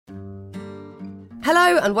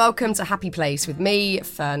Hello and welcome to Happy Place with me,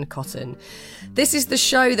 Fern Cotton. This is the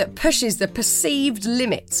show that pushes the perceived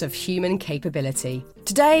limits of human capability.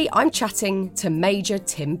 Today, I'm chatting to Major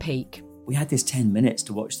Tim Peake. We had this 10 minutes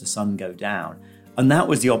to watch the sun go down. And that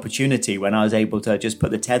was the opportunity when I was able to just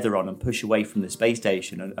put the tether on and push away from the space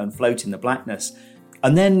station and float in the blackness.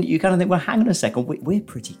 And then you kind of think, well, hang on a second, we're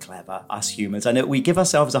pretty clever, us humans. I know we give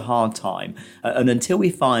ourselves a hard time. And until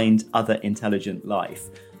we find other intelligent life,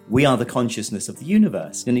 we are the consciousness of the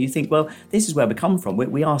universe. And you think, well, this is where we come from.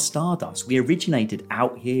 We are stardust. We originated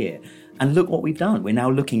out here. And look what we've done. We're now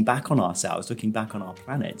looking back on ourselves, looking back on our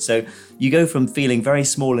planet. So you go from feeling very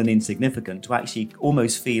small and insignificant to actually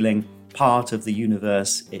almost feeling part of the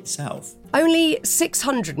universe itself. Only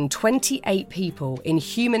 628 people in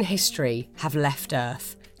human history have left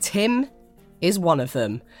Earth. Tim is one of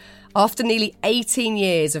them. After nearly 18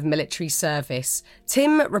 years of military service,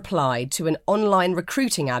 Tim replied to an online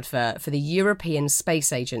recruiting advert for the European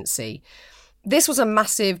Space Agency. This was a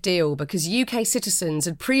massive deal because UK citizens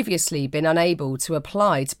had previously been unable to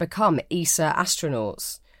apply to become ESA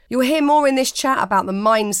astronauts. You'll hear more in this chat about the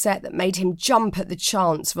mindset that made him jump at the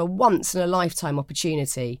chance of a once-in-a-lifetime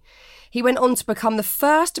opportunity. He went on to become the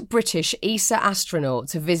first British ESA astronaut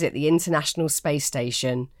to visit the International Space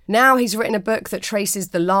Station. Now he's written a book that traces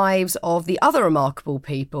the lives of the other remarkable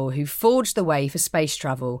people who forged the way for space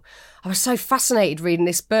travel. I was so fascinated reading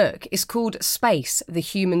this book. It's called Space, the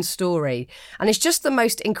Human Story, and it's just the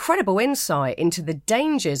most incredible insight into the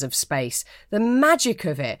dangers of space, the magic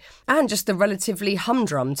of it, and just the relatively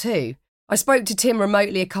humdrum too. I spoke to Tim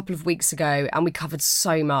remotely a couple of weeks ago and we covered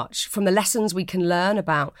so much, from the lessons we can learn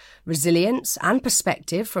about resilience and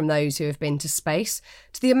perspective from those who have been to space,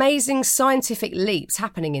 to the amazing scientific leaps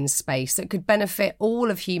happening in space that could benefit all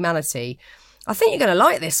of humanity. I think you're going to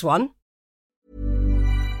like this one.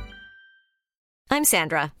 I'm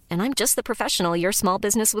Sandra, and I'm just the professional your small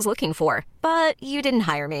business was looking for. But you didn't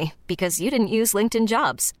hire me because you didn't use LinkedIn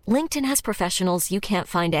Jobs. LinkedIn has professionals you can't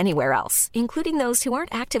find anywhere else, including those who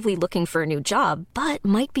aren't actively looking for a new job, but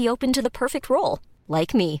might be open to the perfect role,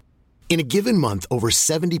 like me. In a given month, over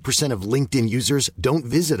 70% of LinkedIn users don't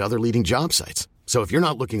visit other leading job sites. So if you're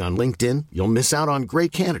not looking on LinkedIn, you'll miss out on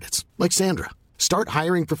great candidates, like Sandra. Start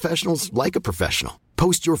hiring professionals like a professional.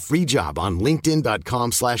 Post your free job on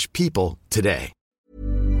linkedin.com/people today.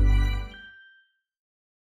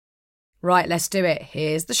 Right, let's do it.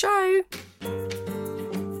 Here's the show.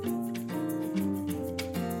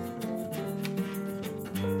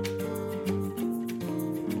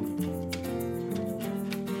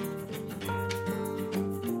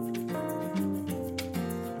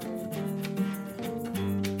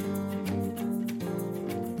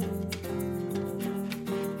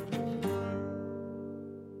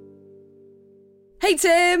 Hey,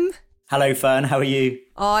 Tim. Hello, Fern. How are you?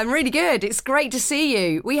 Oh, I'm really good. It's great to see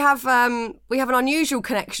you. We have an unusual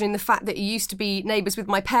connection in the fact that you used to be neighbours with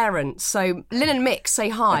my parents. So Lynn and Mick, say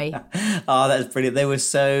hi. Oh, that's brilliant. They were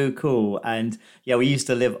so cool. And yeah, we used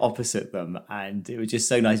to live opposite them and it was just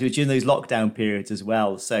so nice. It was during those lockdown periods as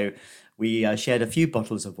well. So we shared a few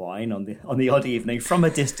bottles of wine on the odd evening, from a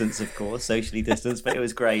distance, of course, socially distanced, but it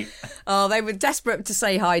was great. Oh, they were desperate to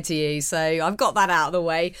say hi to you, so I've got that out of the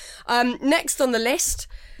way. Next on the list,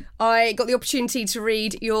 I got the opportunity to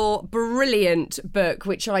read your brilliant book,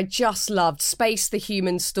 which I just loved, Space, the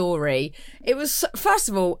Human Story. It was, first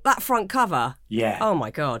of all, that front cover. Yeah. Oh,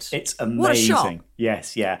 my God. It's amazing. What a shot.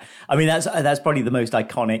 Yes, yeah. I mean, that's probably the most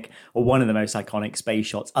iconic, or one of the most iconic space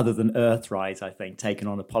shots, other than Earthrise, I think, taken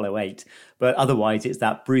on Apollo 8. But otherwise, it's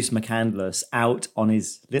that Bruce McCandless out on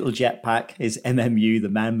his little jetpack, his MMU, the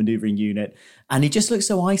Man Maneuvering Unit, and he just looks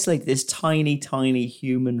so isolated, this tiny, tiny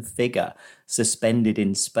human figure suspended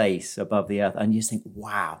in space above the Earth. And you just think,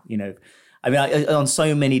 wow, you know, I mean, on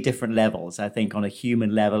so many different levels, I think on a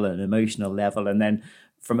human level, an emotional level, and then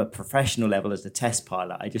from a professional level as a test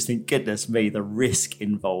pilot, I just think, goodness me, the risk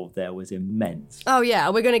involved there was immense. Oh, yeah.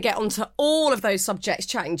 We're going to get onto all of those subjects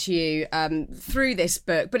chatting to you through this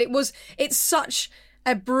book. But it's such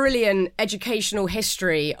a brilliant educational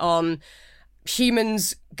history on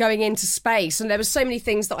humans going into space. And there were so many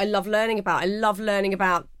things that I love learning about. I love learning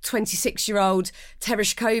about 26-year-old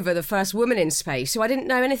Tereshkova, the first woman in space, who I didn't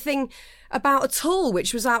know anything about at all,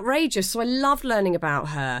 which was outrageous. So I loved learning about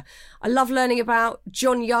her. I love learning about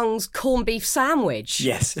John Young's corned beef sandwich.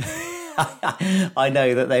 Yes. I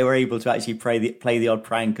know that they were able to actually play the odd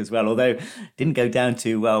prank as well, although it didn't go down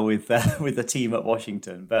too well with the team at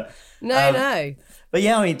Washington. But no. But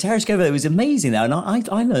yeah, I mean, Tereshkova, it was amazing though. And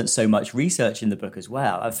I learned so much research in the book as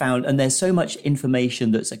well. I found, and there's so much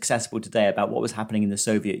information that's accessible today about what was happening in the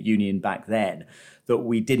Soviet Union back then. that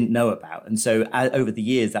we didn't know about. And so over the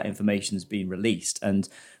years, that information has been released. And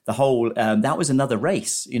the whole, that was another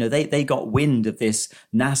race. You know, they got wind of this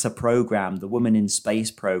NASA program, the Woman in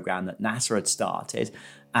Space program that NASA had started.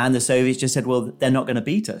 And the Soviets just said, well, they're not going to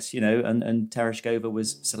beat us, you know, and Tereshkova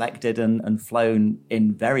was selected and flown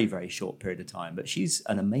in very, very short period of time. But she's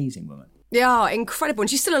an amazing woman. Yeah, incredible. And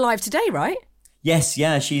she's still alive today, right? Yes,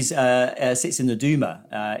 yeah. She's sits in the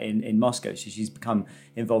Duma in Moscow. So she's become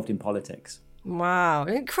involved in politics. Wow,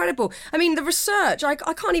 incredible. I mean, the research, I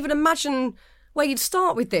can't even imagine where you'd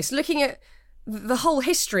start with this. Looking at the whole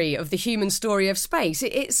history of the human story of space,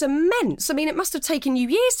 it's immense. I mean, it must have taken you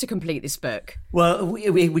years to complete this book. Well,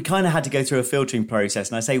 we kind of had to go through a filtering process.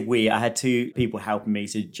 And I say I had two people helping me,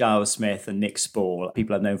 so Giles Smith and Nick Spall,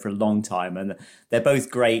 people I've known for a long time. And they're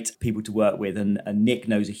both great people to work with. And Nick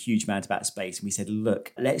knows a huge amount about space. And we said,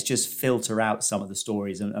 look, let's just filter out some of the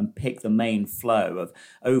stories and pick the main flow of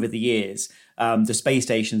over the years. The space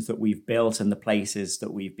stations that we've built and the places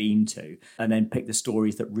that we've been to, and then pick the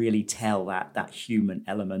stories that really tell that human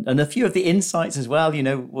element. And a few of the insights as well, you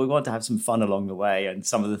know, we want to have some fun along the way and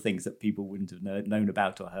some of the things that people wouldn't have known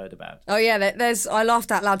about or heard about. Oh yeah, I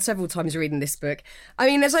laughed out loud several times reading this book. I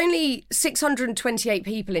mean, there's only 628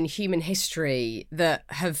 people in human history that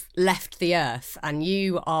have left the Earth, and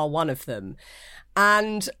you are one of them.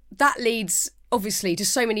 And that leads obviously to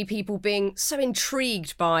so many people being so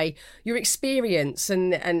intrigued by your experience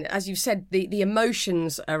and as you've said, the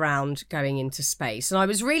emotions around going into space. And I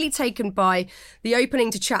was really taken by the opening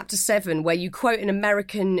to chapter 7, where you quote an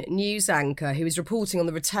American news anchor who was reporting on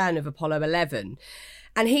the return of Apollo 11.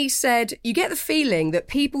 And he said, you get the feeling that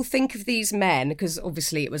people think of these men, because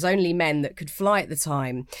obviously it was only men that could fly at the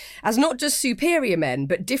time, as not just superior men,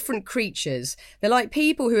 but different creatures. They're like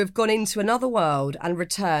people who have gone into another world and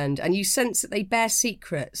returned, and you sense that they bear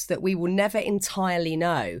secrets that we will never entirely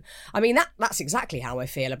know. I mean, that's exactly how I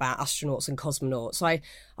feel about astronauts and cosmonauts.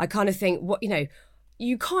 I kind of think,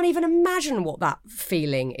 you can't even imagine what that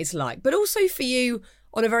feeling is like. But also for you,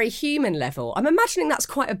 on a very human level, I'm imagining that's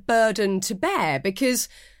quite a burden to bear, because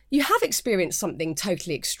you have experienced something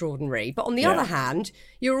totally extraordinary. But on the other hand,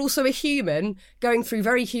 you're also a human going through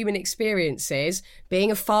very human experiences,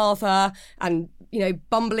 being a father and, you know,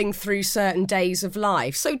 bumbling through certain days of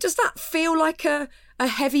life. So does that feel like a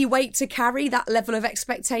heavy weight to carry, that level of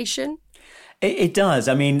expectation? It does.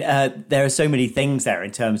 I mean, there are so many things there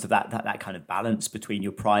in terms of that kind of balance between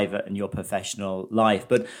your private and your professional life.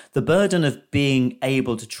 But the burden of being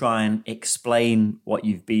able to try and explain what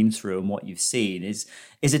you've been through and what you've seen is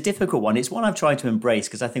a difficult one. It's one I've tried to embrace,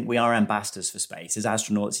 because I think we are ambassadors for space. As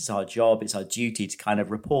astronauts, it's our job, it's our duty to kind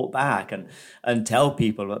of report back and tell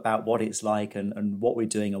people about what it's like and what we're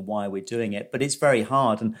doing and why we're doing it. But it's very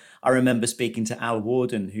hard. And I remember speaking to Al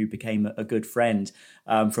Warden, who became a good friend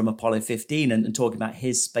from Apollo 15, and talking about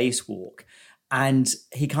his spacewalk. And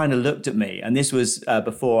he kind of looked at me, and this was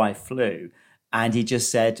before I flew, and he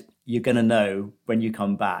just said, you're going to know when you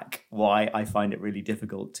come back why I find it really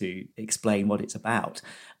difficult to explain what it's about.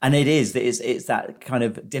 And it's that kind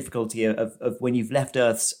of difficulty of when you've left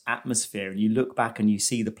Earth's atmosphere and you look back and you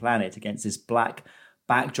see the planet against this black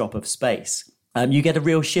backdrop of space. You get a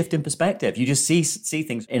real shift in perspective. You just see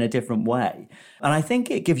things in a different way. And I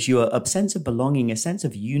think it gives you a sense of belonging, a sense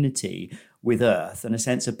of unity with Earth, and a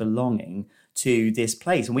sense of belonging to this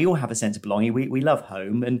place. And we all have a sense of belonging. We love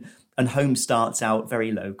home, and home starts out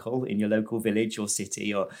very local, in your local village or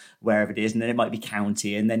city or wherever it is. And then it might be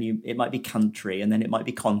county, and then it might be country, and then it might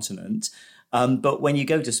be continent. But when you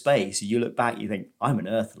go to space, you look back, you think, I'm an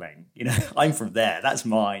Earthling, you know, I'm from there. That's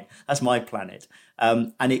mine. That's my planet.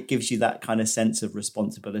 And it gives you that kind of sense of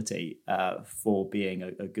responsibility for being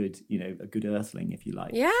a good Earthling, if you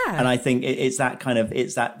like. Yeah. And I think it's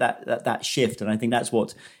that shift. And I think that's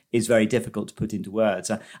what is very difficult to put into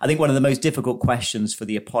words. I think one of the most difficult questions for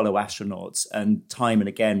the Apollo astronauts, and time and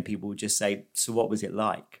again, people would just say, so what was it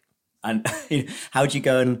like? And how do you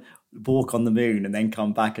go and walk on the moon and then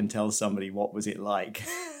come back and tell somebody what was it like?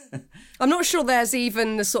 I'm not sure there's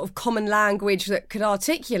even the sort of common language that could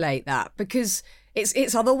articulate that, because it's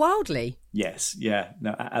otherworldly. Yes, yeah,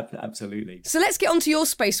 no, absolutely. So let's get on to your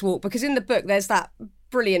spacewalk, because in the book there's that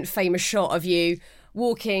brilliant famous shot of you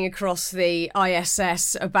walking across the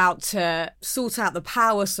ISS about to sort out the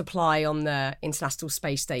power supply on the International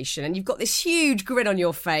Space Station, and you've got this huge grin on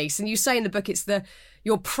your face, and you say in the book it's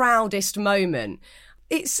your proudest moment.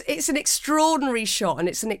 It's an extraordinary shot, and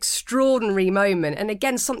it's an extraordinary moment, and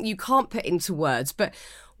again, something you can't put into words. But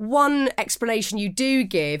one explanation you do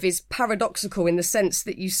give is paradoxical, in the sense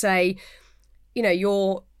that you say, you know,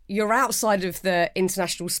 you're outside of the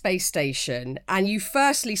International Space Station, and you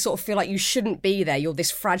firstly sort of feel like you shouldn't be there. You're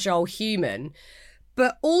this fragile human.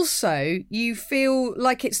 but also you feel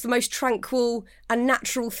like it's the most tranquil and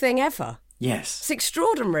natural thing ever. Yes. It's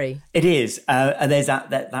extraordinary. It is. And there's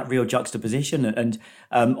that real juxtaposition. And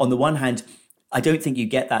on the one hand, I don't think you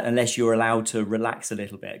get that unless you're allowed to relax a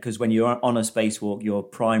little bit. Because when you're on a spacewalk, your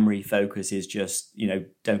primary focus is just,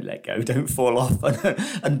 don't let go, don't fall off,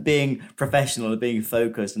 and being professional and being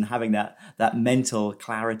focused and having that mental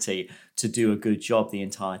clarity to do a good job the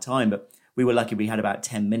entire time. But we were lucky we had about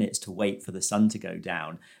 10 minutes to wait for the sun to go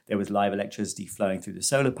down. There was live electricity flowing through the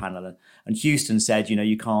solar panel. And Houston said,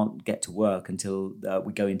 you can't get to work until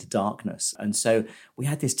we go into darkness. And so we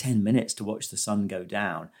had this 10 minutes to watch the sun go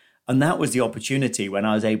down. And that was the opportunity when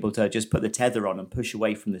I was able to just put the tether on and push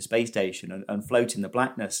away from the space station and float in the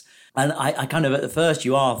blackness. And I kind of, at the first,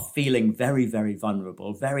 you are feeling very, very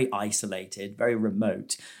vulnerable, very isolated, very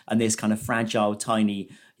remote. And this kind of fragile, tiny,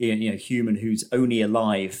 human who's only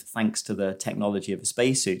alive thanks to the technology of a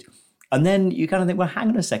spacesuit. And then you kind of think, well, hang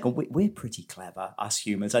on a second, we're pretty clever, us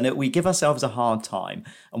humans. I know we give ourselves a hard time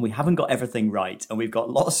and we haven't got everything right and we've got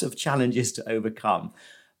lots of challenges to overcome.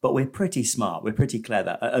 But we're pretty smart, we're pretty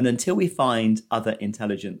clever. And until we find other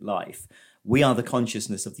intelligent life, we are the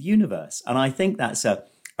consciousness of the universe. And I think that's a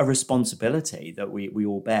responsibility that we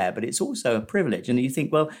all bear, but it's also a privilege. And you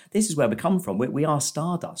think, well, this is where we come from. We are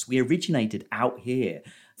stardust. We originated out here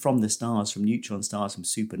from the stars, from neutron stars, from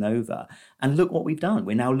supernova. And look what we've done.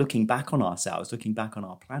 We're now looking back on ourselves, looking back on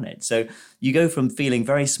our planet. So you go from feeling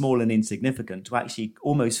very small and insignificant to actually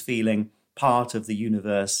almost feeling part of the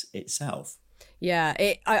universe itself. Yeah,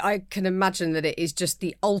 I can imagine that it is just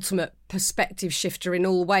the ultimate perspective shifter in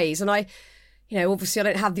all ways. And obviously I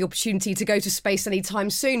don't have the opportunity to go to space anytime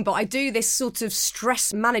soon, but I do this sort of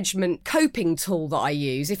stress management coping tool that I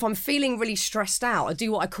use. If I'm feeling really stressed out, I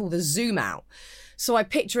do what I call the zoom out. So I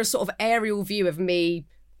picture a sort of aerial view of me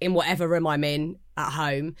in whatever room I'm in at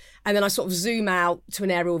home. And then I sort of zoom out to an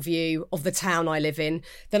aerial view of the town I live in.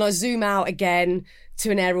 Then I zoom out again to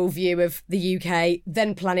an aerial view of the UK,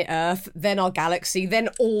 then planet Earth, then our galaxy, then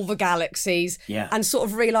all the galaxies. Yeah. And sort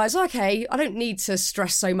of realise, okay, I don't need to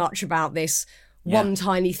stress so much about this one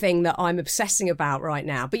tiny thing that I'm obsessing about right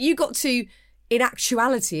now. But you got to, in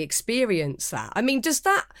actuality, experience that. I mean, does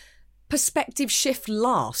that perspective shift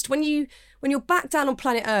last? When you're back down on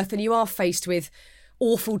planet Earth and you are faced with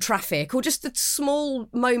awful traffic or just the small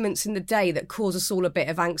moments in the day that cause us all a bit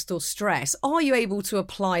of angst or stress, are you able to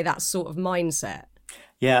apply that sort of mindset?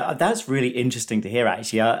 Yeah, that's really interesting to hear,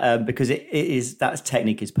 actually, because that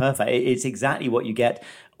technique is perfect. It's exactly what you get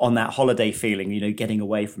on that holiday feeling, getting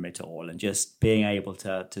away from it all and just being able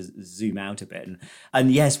to zoom out a bit.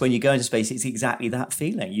 And yes, when you go into space, it's exactly that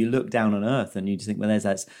feeling. You look down on Earth and you just think, well, there's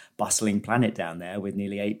that bustling planet down there with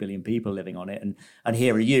nearly 8 billion people living on it. And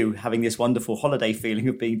here are you having this wonderful holiday feeling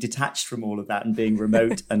of being detached from all of that and being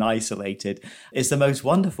remote and isolated. It's the most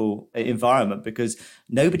wonderful environment because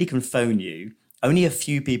nobody can phone you. Only a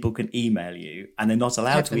few people can email you, and they're not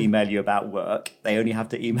allowed to email you about work. They only have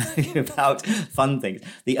to email you about fun things.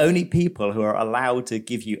 The only people who are allowed to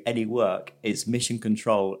give you any work is mission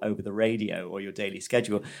control over the radio or your daily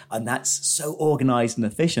schedule. And that's so organized and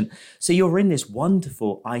efficient. So you're in this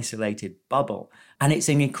wonderful, isolated bubble. And it's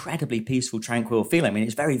an incredibly peaceful, tranquil feeling. I mean,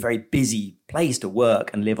 it's a very, very busy place to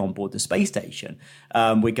work and live on board the space station.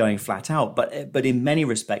 We're going flat out. But in many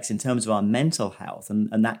respects, in terms of our mental health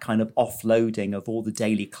and that kind of offloading of all the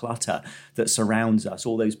daily clutter that surrounds us,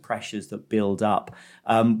 all those pressures that build up,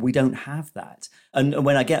 we don't have that. And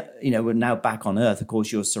when I get, we're now back on Earth, of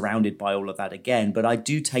course, you're surrounded by all of that again. But I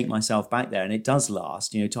do take myself back there and it does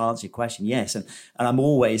last, to answer your question, yes. And I'm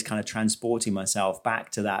always kind of transporting myself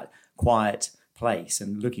back to that quiet place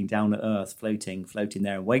and looking down at Earth, floating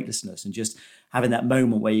there in weightlessness and just having that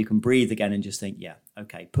moment where you can breathe again and just think, yeah,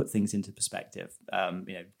 okay, put things into perspective,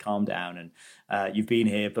 calm down. And you've been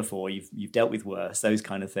here before, you've dealt with worse, those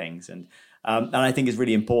kind of things. And I think it's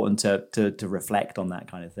really important to reflect on that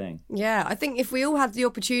kind of thing. Yeah, I think if we all had the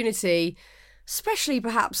opportunity, especially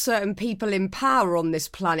perhaps certain people in power on this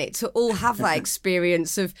planet, to all have that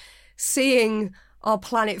experience of seeing our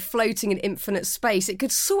planet floating in infinite space, it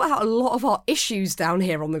could sort out a lot of our issues down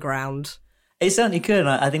here on the ground. It certainly could. And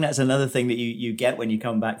I think that's another thing that you get when you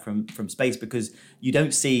come back from space, because you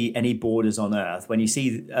don't see any borders on Earth. When you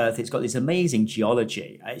see Earth, it's got this amazing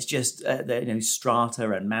geology. It's just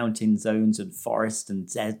strata and mountain zones and forests and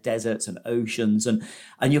deserts and oceans. And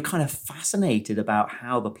you're kind of fascinated about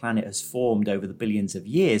how the planet has formed over the billions of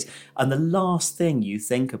years. And the last thing you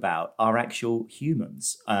think about are actual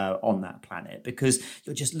humans on that planet, because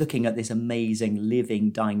you're just looking at this amazing,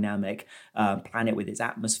 living, dynamic planet with its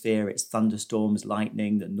atmosphere, its thunderstorms,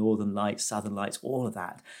 lightning, the northern lights, southern lights, all of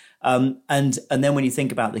that. And then when you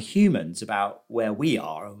think about the humans, about where we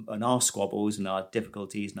are and our squabbles and our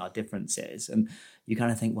difficulties and our differences, and you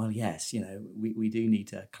kind of think, well, yes, we do need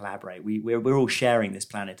to collaborate. We're all sharing this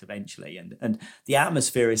planet eventually, and the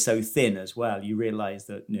atmosphere is so thin as well. You realise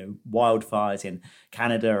that wildfires in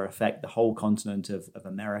Canada affect the whole continent of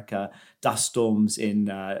America. Dust storms in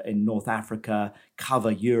North Africa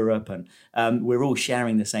cover Europe, and we're all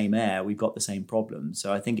sharing the same air. We've got the same problems.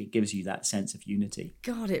 So I think it gives you that sense of unity.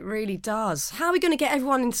 God, it really does. How are we going to get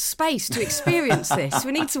everyone into space to experience this?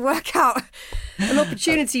 We need to work out an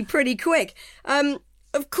opportunity pretty quick.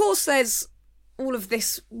 Of course, there's all of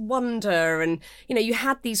this wonder, and you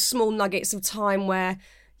had these small nuggets of time where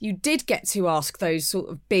you did get to ask those sort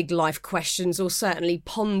of big life questions, or certainly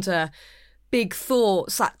ponder big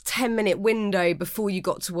thoughts, that 10-minute window before you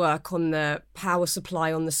got to work on the power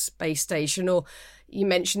supply on the space station. Or you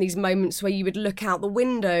mentioned these moments where you would look out the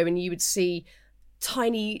window and you would see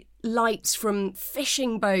tiny lights from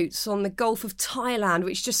fishing boats on the Gulf of Thailand,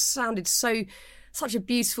 which just sounded such a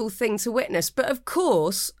beautiful thing to witness. But of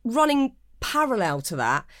course, running parallel to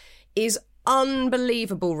that is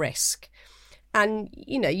unbelievable risk. And,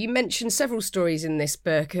 you mentioned several stories in this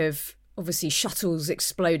book of obviously shuttles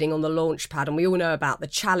exploding on the launch pad, and we all know about the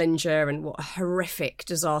Challenger and what a horrific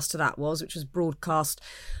disaster that was, which was broadcast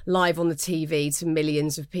live on the TV to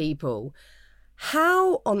millions of people.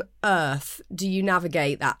 How on earth do you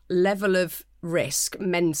navigate that level of risk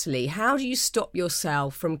mentally? How do you stop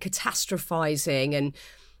yourself from catastrophizing and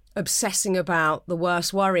obsessing about the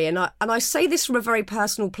worst worry? And I say this from a very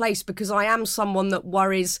personal place, because I am someone that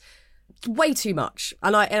worries way too much,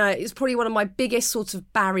 and it's probably one of my biggest sorts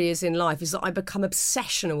of barriers in life, is that I become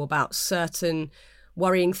obsessional about certain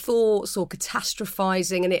worrying thoughts or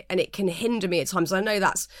catastrophizing, and it can hinder me at times. I know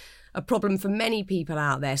that's a problem for many people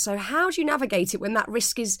out there. So how do you navigate it when that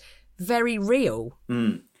risk is very real?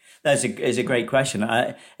 That's a great question.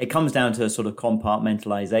 It comes down to a sort of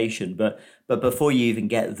compartmentalization, but before you even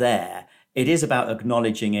get there, it is about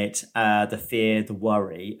acknowledging it, the fear, the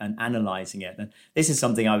worry, and analysing it. And this is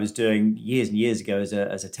something I was doing years and years ago as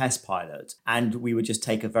a test pilot. And we would just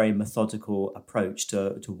take a very methodical approach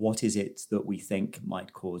to what is it that we think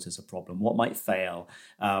might cause us a problem, what might fail,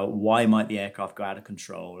 why might the aircraft go out of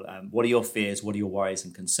control, what are your fears, what are your worries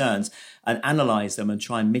and concerns, and analyse them and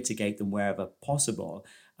try and mitigate them wherever possible.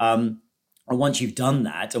 And once you've done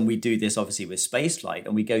that, and we do this obviously with spaceflight,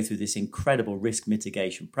 and we go through this incredible risk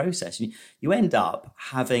mitigation process, you end up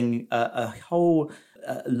having a whole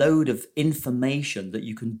load of information that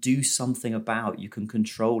you can do something about. You can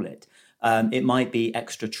control it. It might be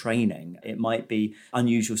extra training. It might be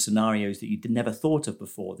unusual scenarios that you never thought of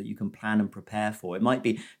before that you can plan and prepare for. It might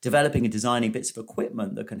be developing and designing bits of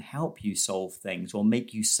equipment that can help you solve things or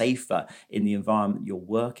make you safer in the environment you're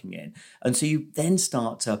working in. And so you then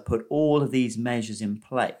start to put all of these measures in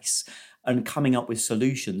place and coming up with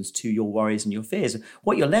solutions to your worries and your fears.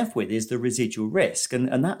 What you're left with is the residual risk.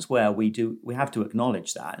 And that's where we have to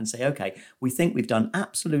acknowledge that and say, okay, we think we've done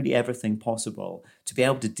absolutely everything possible to be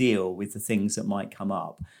able to deal with the things that might come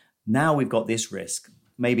up. Now we've got this risk.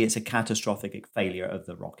 Maybe it's a catastrophic failure of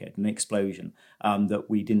the rocket, an explosion that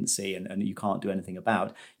we didn't see and you can't do anything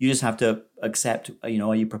about. You just have to accept, are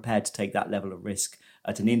you prepared to take that level of risk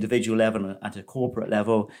at an individual level and at a corporate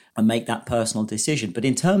level and make that personal decision? But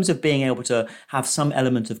in terms of being able to have some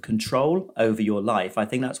element of control over your life, I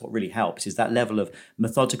think that's what really helps, is that level of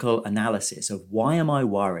methodical analysis of why am I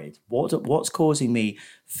worried? What's causing me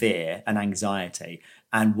fear and anxiety?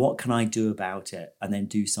 And what can I do about it? And then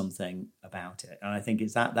do something about it. And I think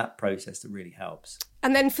it's that process that really helps.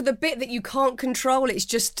 And then for the bit that you can't control, it's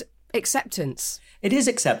just acceptance. It is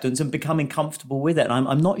acceptance and becoming comfortable with it. And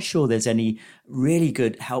I'm not sure there's any really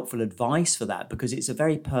good, helpful advice for that, because it's a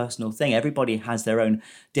very personal thing. Everybody has their own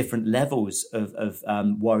different levels of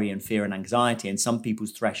worry and fear and anxiety. And some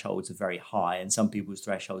people's thresholds are very high and some people's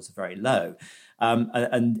thresholds are very low.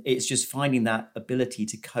 And it's just finding that ability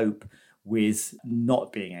to cope with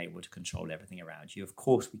not being able to control everything around you. Of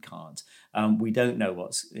course we can't. We don't know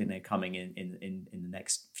what's coming in the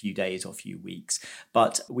next few days or few weeks,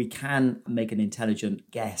 but we can make an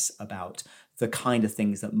intelligent guess about the kind of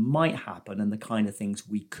things that might happen and the kind of things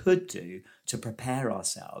we could do to prepare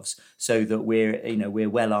ourselves so that we're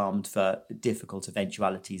well armed for difficult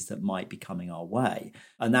eventualities that might be coming our way.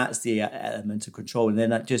 And that's the element of control. And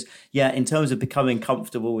then that just, in terms of becoming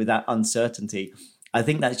comfortable with that uncertainty, I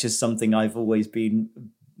think that's just something I've always been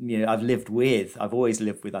I've always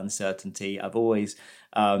lived with uncertainty. I've always,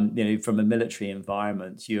 from a military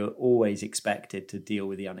environment, you're always expected to deal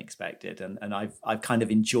with the unexpected. And I've kind of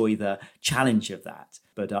enjoyed the challenge of that.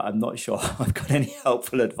 But I'm not sure I've got any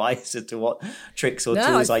helpful advice as to what tricks or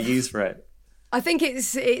tools I use for it. I think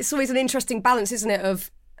it's always an interesting balance, isn't it,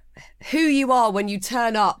 of who you are when you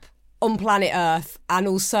turn up on planet Earth, and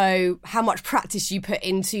also how much practice you put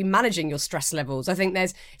into managing your stress levels. I think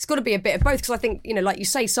it's got to be a bit of both, because I think, like you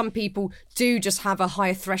say, some people do just have a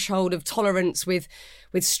higher threshold of tolerance with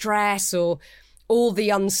stress or all the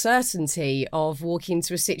uncertainty of walking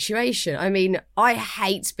into a situation. I mean, I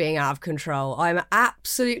hate being out of control. I'm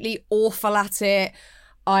absolutely awful at it.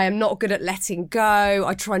 I am not good at letting go.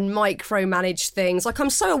 I try and micromanage things. Like, I'm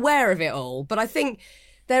so aware of it all, but I think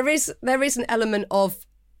there is an element of,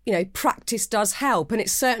 practice does help. And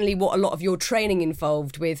it's certainly what a lot of your training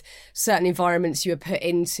involved, with certain environments you were put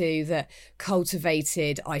into that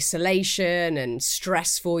cultivated isolation and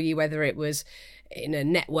stress for you, whether it was in a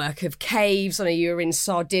network of caves. I know you were in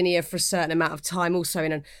Sardinia for a certain amount of time, also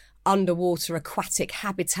in an underwater aquatic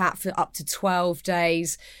habitat for up to 12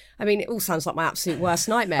 days. I mean, it all sounds like my absolute worst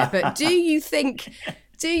nightmare. But do you think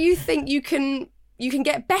you can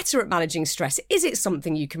get better at managing stress? Is it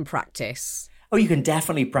something you can practice? Oh, you can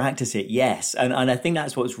definitely practice it, yes. And I think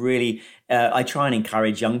that's what's really, I try and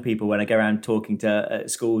encourage young people when I go around talking to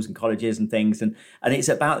schools and colleges and things. And it's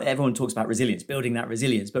about, everyone talks about resilience, building that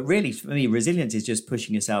resilience. But really, for me, resilience is just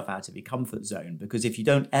pushing yourself out of your comfort zone. Because if you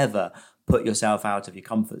don't ever put yourself out of your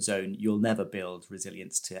comfort zone, you'll never build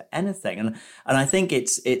resilience to anything. And I think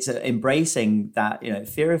it's embracing that,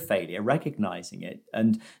 fear of failure, recognizing it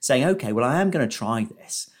and saying, okay, well, I am going to try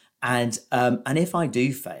this. And if I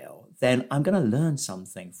do fail, then I'm going to learn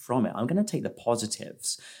something from it. I'm going to take the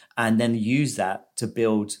positives and then use that to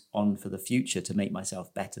build on for the future, to make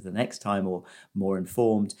myself better the next time, or more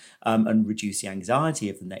informed, and reduce the anxiety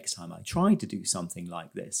of the next time I try to do something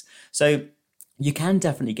like this. So you can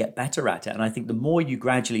definitely get better at it. And I think the more you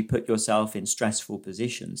gradually put yourself in stressful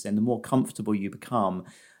positions, then the more comfortable you become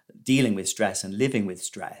dealing with stress and living with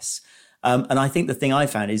stress. And I think the thing I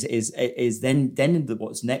found is then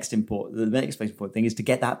what's next important. The next most important thing is to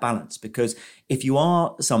get that balance, because if you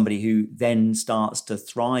are somebody who then starts to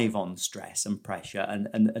thrive on stress and pressure and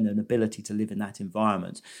an ability to live in that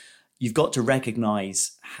environment, you've got to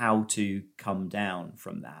recognize how to come down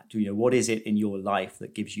from that. What is it in your life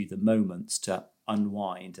that gives you the moments to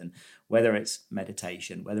unwind? And whether it's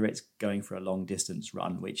meditation, whether it's going for a long distance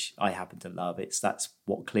run, which I happen to love, that's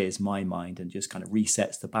what clears my mind and just kind of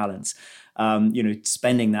resets the balance.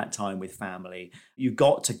 Spending that time with family, you've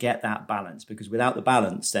got to get that balance, because without the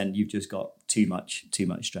balance, then you've just got too much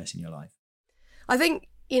stress in your life. I think,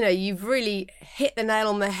 you've really hit the nail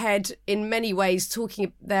on the head in many ways,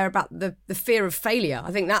 talking there about the fear of failure.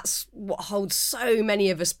 I think that's what holds so many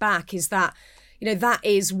of us back, is that, that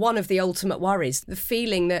is one of the ultimate worries, the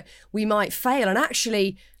feeling that we might fail. And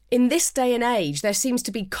actually, in this day and age, there seems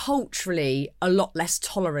to be culturally a lot less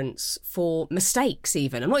tolerance for mistakes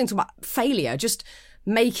even. I'm not even talking about failure, just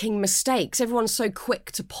making mistakes. Everyone's so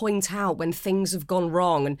quick to point out when things have gone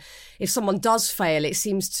wrong. And if someone does fail, it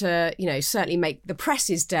seems to, certainly make the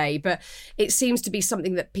press's day. But it seems to be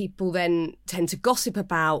something that people then tend to gossip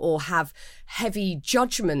about or have heavy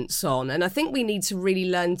judgments on. And I think we need to really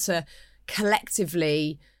learn to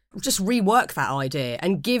collectively just rework that idea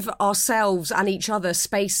and give ourselves and each other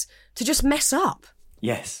space to just mess up.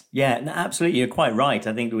 Yes. Yeah, no, absolutely. You're quite right.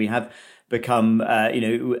 I think we have become,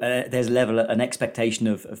 there's an expectation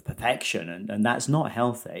of perfection, and that's not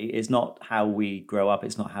healthy. It's not how we grow up.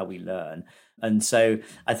 It's not how we learn. And so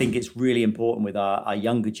I think it's really important with our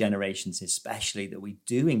younger generations, especially, that we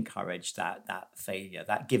do encourage that failure,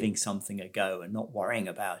 that giving something a go and not worrying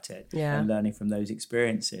about it, and learning from those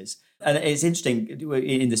experiences. And it's interesting,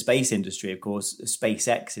 in the space industry, of course,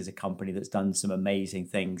 SpaceX is a company that's done some amazing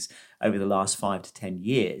things over the last 5 to 10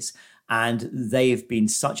 years. And they've been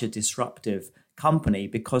such a disruptive company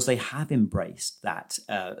because they have embraced that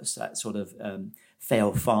sort of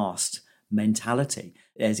fail fast mentality.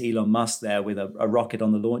 There's Elon Musk there with a rocket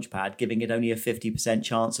on the launch pad, giving it only a 50%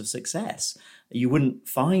 chance of success. You wouldn't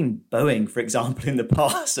find Boeing, for example, in the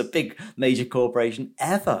past, a big major corporation,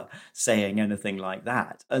 ever saying anything like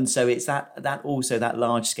that. And so it's that also that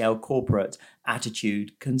large scale corporate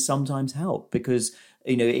attitude can sometimes help, because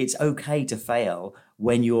it's okay to fail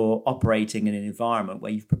when you're operating in an environment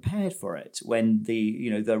where you've prepared for it, when the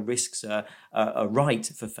risks are right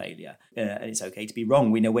for failure. And it's okay to be wrong.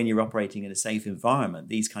 We know when you're operating in a safe environment,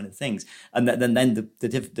 these kind of things. And then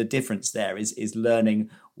the difference there is learning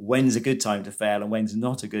when's a good time to fail and when's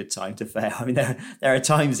not a good time to fail. I mean, there are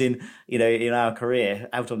times in our career,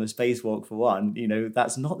 out on a spacewalk for one,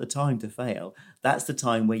 that's not the time to fail. That's the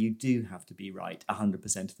time where you do have to be right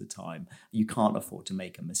 100% of the time. You can't afford to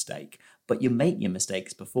make a mistake, but you make your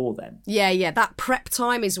mistakes before then. Yeah. That prep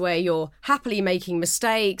time is where you're happily making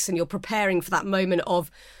mistakes and you're preparing for that moment of,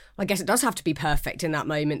 I guess it does have to be perfect in that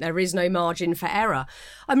moment. There is no margin for error.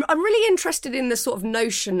 I'm really interested in the sort of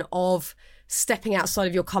notion of stepping outside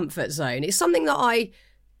of your comfort zone. It's something that I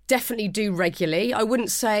definitely do regularly. I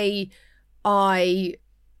wouldn't say I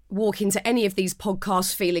walk into any of these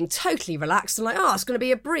podcasts feeling totally relaxed and like, it's going to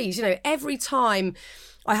be a breeze. Every time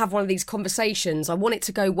I have one of these conversations, I want it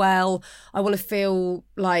to go well. I want to feel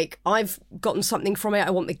like I've gotten something from it.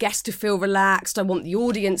 I want the guest to feel relaxed. I want the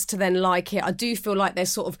audience to then like it. I do feel like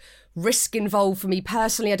there's sort of risk involved for me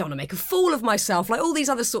personally. I don't want to make a fool of myself, like all these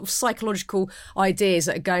other sort of psychological ideas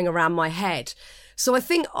that are going around my head. So I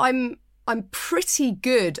think I'm pretty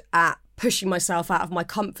good at pushing myself out of my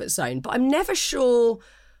comfort zone, but I'm never sure,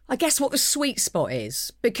 I guess, what the sweet spot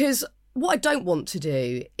is, because what I don't want to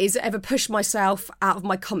do is ever push myself out of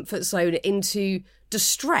my comfort zone into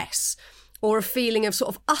distress or a feeling of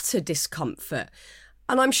sort of utter discomfort.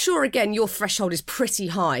 And I'm sure, again, your threshold is pretty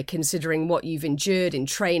high considering what you've endured in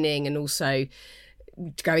training and also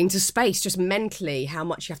going to space, just mentally, how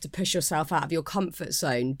much you have to push yourself out of your comfort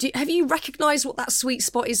zone. Have you recognised what that sweet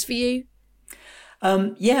spot is for you?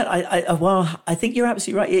 I think you're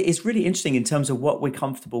absolutely right. It's really interesting in terms of what we're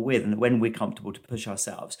comfortable with and when we're comfortable to push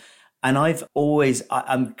ourselves. And I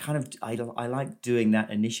like doing that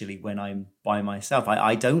initially when I'm by myself.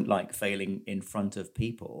 I don't like failing in front of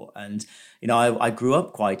people. And, I grew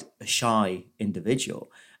up quite a shy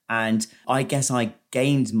individual. And I guess I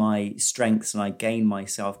gained my strengths and I gained my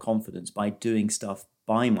self-confidence by doing stuff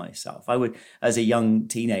by myself. I would, as a young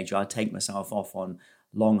teenager, I'd take myself off on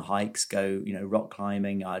long hikes, go, rock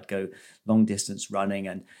climbing, I'd go long distance running.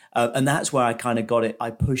 And that's where I kind of got it.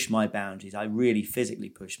 I pushed my boundaries. I really physically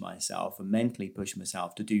pushed myself and mentally pushed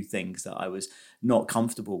myself to do things that I was not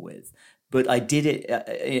comfortable with. But I did it,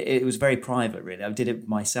 it was very private, really. I did it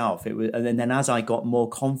myself. And then as I got more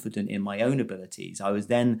confident in my own abilities, I was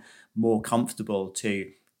then more comfortable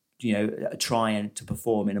to try and to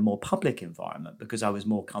perform in a more public environment because I was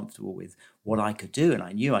more comfortable with what I could do and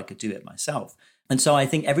I knew I could do it myself. And so I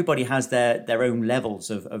think everybody has their own levels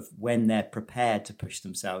of when they're prepared to push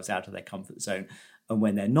themselves out of their comfort zone and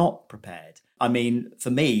when they're not prepared. I mean,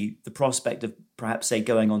 for me, the prospect of perhaps, say,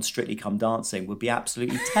 going on Strictly Come Dancing would be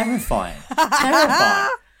absolutely terrifying. Terrifying.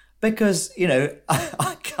 Because,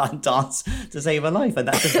 I can't dance to save a life. And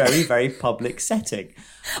that's a very, very public setting.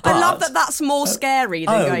 But, I love that that's more scary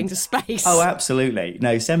than going to space. Oh, absolutely.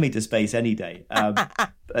 No, send me to space any day.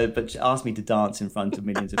 But ask me to dance in front of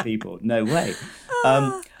millions of people. No way.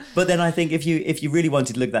 But then I think if you really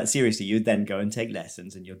wanted to look at that seriously, you'd then go and take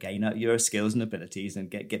lessons and you'll gain up your skills and abilities and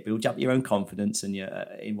build up your own confidence and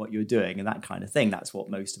in what you're doing and that kind of thing. That's what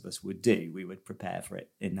most of us would do. We would prepare for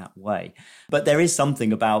it in that way. But there is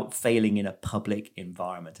something about failing in a public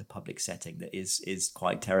environment, a public setting that is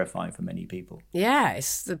quite terrifying for many people. Yeah,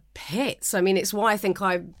 it's the pits. I mean, it's why I think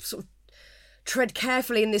I sort of tread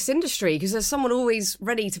carefully in this industry, because there's someone always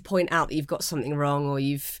ready to point out that you've got something wrong or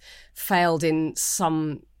you've failed in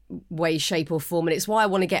some way, shape or form. And it's why I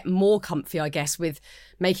want to get more comfy, I guess, with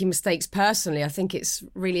making mistakes personally. I think it's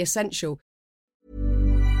really essential.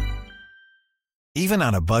 Even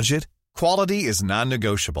on a budget, quality is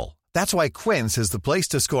non-negotiable. That's why Quince is the place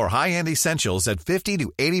to score high-end essentials at 50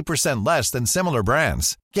 to 80% less than similar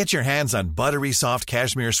brands. Get your hands on buttery soft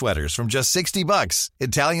cashmere sweaters from just $60,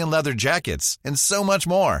 Italian leather jackets, and so much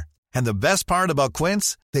more. And the best part about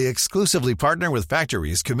Quince, they exclusively partner with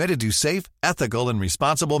factories committed to safe, ethical, and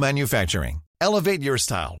responsible manufacturing. Elevate your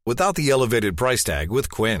style without the elevated price tag with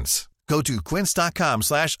Quince. Go to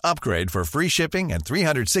quince.com/upgrade for free shipping and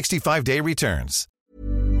 365-day returns.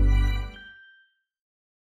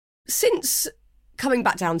 Since coming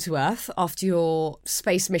back down to Earth after your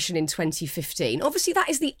space mission in 2015, obviously that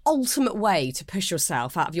is the ultimate way to push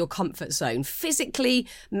yourself out of your comfort zone, physically,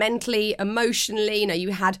 mentally, emotionally.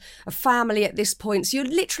 You had a family at this point, so you're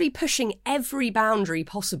literally pushing every boundary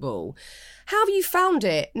possible. How have you found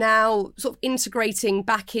it now, sort of integrating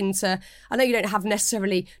back into, I know you don't have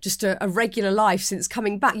necessarily just a regular life since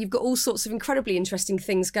coming back, you've got all sorts of incredibly interesting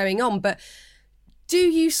things going on, but do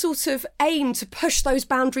you sort of aim to push those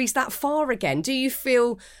boundaries that far again? Do you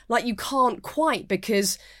feel like you can't quite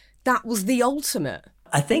because that was the ultimate?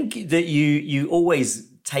 I think that you always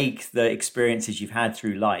take the experiences you've had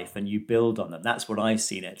through life and you build on them. That's what I've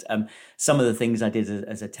seen it. Some of the things I did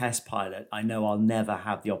as a test pilot, I know I'll never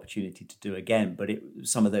have the opportunity to do again, but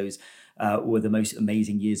some of those were the most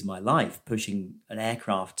amazing years of my life, pushing an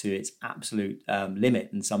aircraft to its absolute limit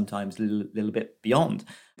and sometimes a little bit beyond.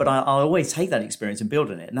 But I'll always take that experience and build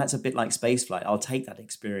on it. And that's a bit like spaceflight. I'll take that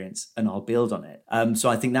experience and I'll build on it. So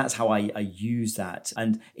I think that's how I use that.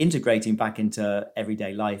 And integrating back into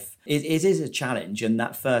everyday life, it is a challenge. And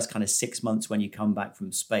that first kind of 6 months when you come back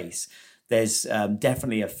from space, there's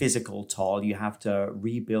definitely a physical toll. You have to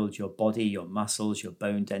rebuild your body, your muscles, your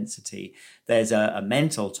bone density. There's a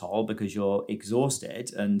mental toll because you're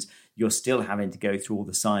exhausted and you're still having to go through all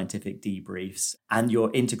the scientific debriefs and you're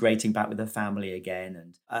integrating back with the family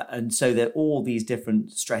again. And so there are all these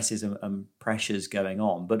different stresses and pressures going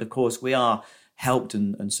on. But of course, we are helped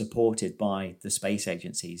and supported by the space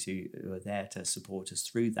agencies who are there to support us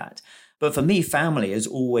through that. But for me, family has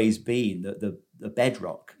always been the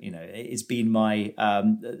bedrock. It's been my,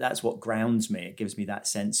 that's what grounds me. It gives me that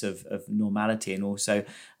sense of normality. And also,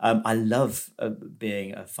 I love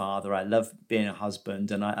being a father. I love being a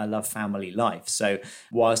husband, and I love family life. So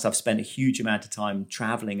whilst I've spent a huge amount of time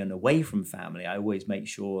traveling and away from family, I always make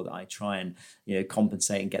sure that I try and,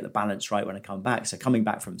 compensate and get the balance right when I come back. So coming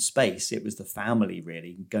back from space, it was the family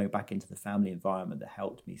really, going back into the family environment that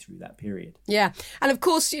helped me through that period. Yeah. And of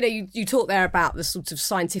course, you talk there about the sort of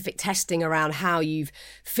scientific testing around how you've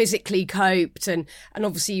physically coped and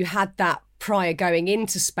obviously you had that prior going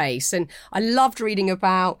into space. And I loved reading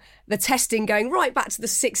about the testing going right back to the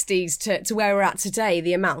 60s to where we're at today,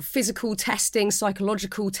 the amount of physical testing,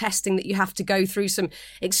 psychological testing that you have to go through, some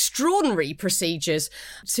extraordinary procedures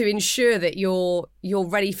to ensure that you're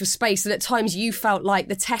ready for space. And at times you felt like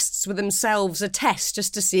the tests were themselves a test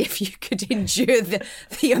just to see if you could endure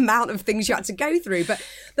the amount of things you had to go through. But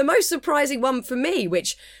the most surprising one for me,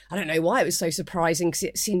 which I don't know why it was so surprising because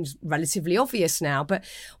it seems relatively obvious now, but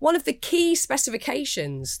one of the key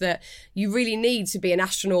specifications that you really need to be an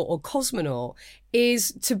astronaut or cosmonaut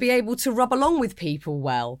is to be able to rub along with people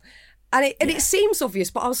well. And it seems obvious,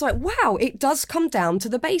 but I was like, wow, it does come down to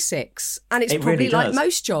the basics. And it's probably really like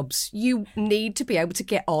most jobs. You need to be able to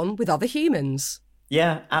get on with other humans.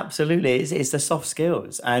 Yeah, absolutely. It's the soft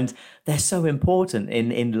skills, and they're so important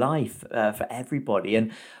in life for everybody.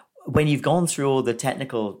 And when you've gone through all the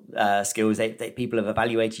technical skills, people have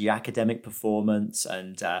evaluated your academic performance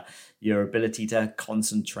and your ability to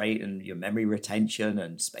concentrate and your memory retention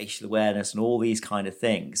and spatial awareness and all these kind of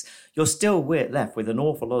things. You're still left with an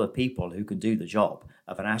awful lot of people who can do the job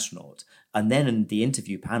of an astronaut. And then in the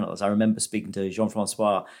interview panels, I remember speaking to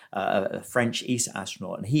Jean-Francois, a French ESA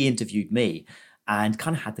astronaut, and he interviewed me and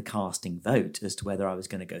kind of had the casting vote as to whether I was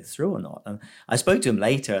going to go through or not. And I spoke to him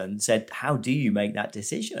later and said, how do you make that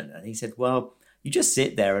decision? And he said, well, you just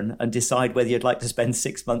sit there and decide whether you'd like to spend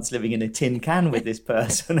 6 months living in a tin can with this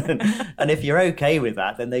person. And if you're okay with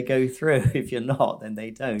that, then they go through. If you're not, then they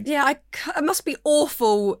don't. Yeah, it must be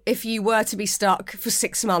awful if you were to be stuck for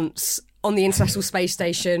 6 months on the International Space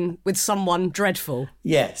Station with someone dreadful.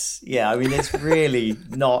 Yes. Yeah. I mean, it's really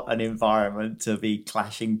not an environment to be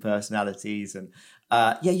clashing personalities. And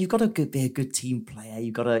you've got to be a good team player.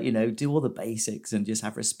 You've got to, do all the basics and just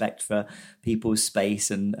have respect for people's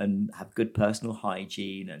space and have good personal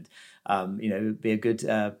hygiene and, be a good,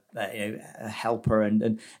 a helper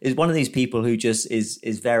and is one of these people who just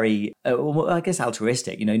is very, I guess,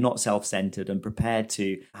 altruistic, not self-centered and prepared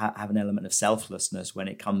to have an element of selflessness when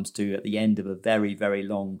it comes to at the end of a very, very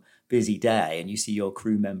long, busy day and you see your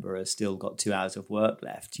crew member has still got 2 hours of work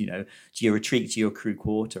left. Do you retreat to your crew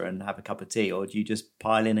quarter and have a cup of tea, or do you just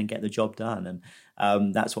pile in and get the job done?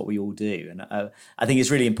 And that's what we all do. And I think it's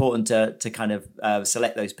really important to kind of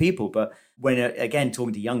select those people. But when, again,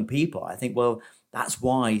 talking to young people, I think, well, that's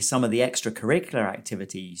why some of the extracurricular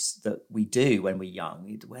activities that we do when we're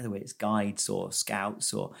young, whether it's guides or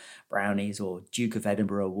scouts or brownies or Duke of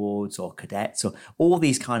Edinburgh awards or cadets or all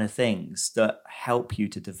these kind of things that help you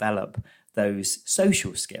to develop those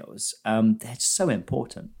social skills, they're so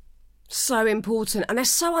important. So important. And they're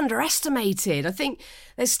so underestimated. I think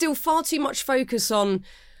there's still far too much focus on,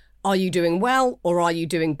 are you doing well or are you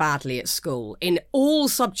doing badly at school in all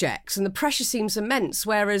subjects? And the pressure seems immense.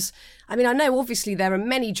 Whereas, I know obviously there are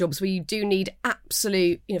many jobs where you do need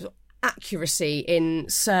absolute, accuracy in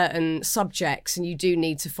certain subjects and you do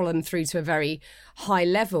need to follow them through to a very high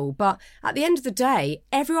level. But at the end of the day,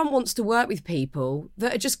 everyone wants to work with people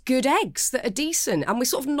that are just good eggs, that are decent. And we're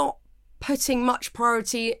sort of not putting much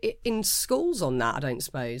priority in schools on that, I don't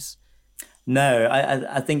suppose. No,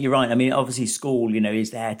 I think you're right. Obviously school, is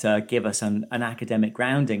there to give us an academic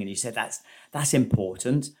grounding. And you said that's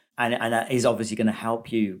important. And that is obviously going to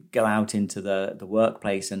help you go out into the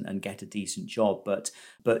workplace and get a decent job. But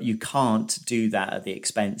you can't do that at the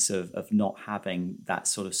expense of not having that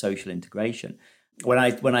sort of social integration. When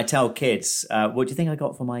I tell kids, what do you think I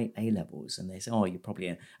got for my A-levels? And they say, oh, you're probably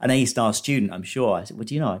an A-star student, I'm sure. I said, well,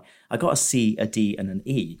 do you know, I got a C, a D and an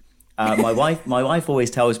E. My wife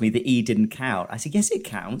always tells me the E didn't count. I said, yes, it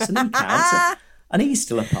counts. An E counts. And E's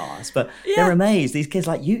still a pass. But they're amazed. These kids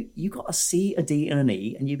like, you got a C, a D and an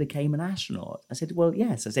E and you became an astronaut. I said, well,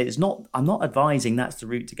 yes. I said, I'm not advising that's the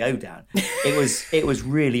route to go down. It was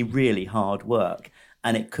really, really hard work.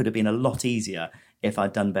 And it could have been a lot easier if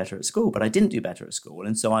I'd done better at school. But I didn't do better at school.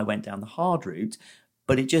 And so I went down the hard route.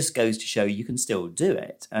 But it just goes to show you can still do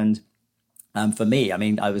it. And for me, I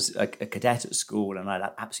mean, I was a cadet at school and I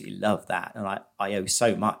absolutely loved that. And I owe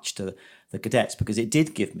so much to the cadets because it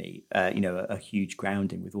did give me, a huge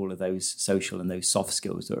grounding with all of those social and those soft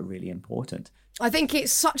skills that are really important. I think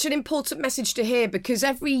it's such an important message to hear because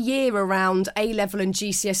every year around A-level and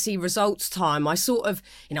GCSE results time, I sort of,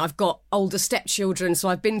 I've got older stepchildren, so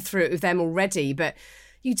I've been through it with them already, but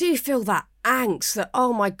you do feel that angst that,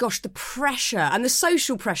 oh my gosh, the pressure and the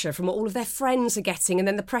social pressure from what all of their friends are getting, and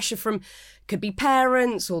then the pressure from could be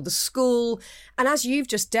parents or the school. And as you've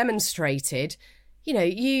just demonstrated,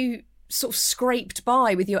 you sort of scraped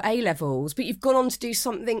by with your A-levels, but you've gone on to do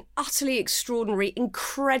something utterly extraordinary,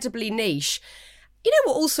 incredibly niche. You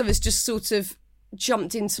know what also has just sort of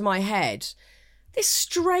jumped into my head? This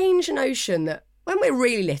strange notion that when we're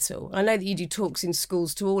really little, I know that you do talks in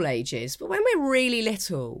schools to all ages, but when we're really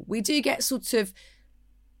little, we do get sort of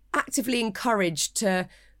actively encouraged to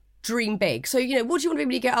dream big. So, what do you want to be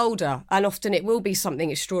when you get older? And often it will be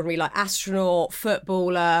something extraordinary like astronaut,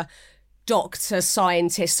 footballer, doctor,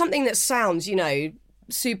 scientist, something that sounds,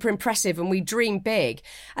 super impressive, and we dream big.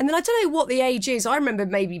 And then I don't know what the age is. I remember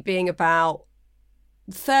maybe being about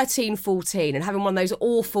 13, 14 and having one of those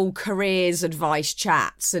awful careers advice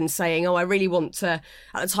chats and saying, oh, I really want to,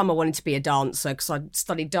 at the time I wanted to be a dancer because I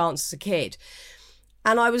studied dance as a kid.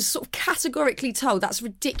 And I was sort of categorically told that's a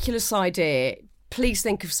ridiculous idea. Please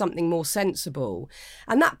think of something more sensible.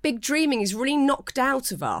 And that big dreaming is really knocked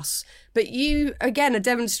out of us. But you, again, are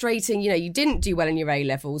demonstrating, you didn't do well in your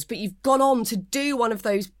A-levels, but you've gone on to do one of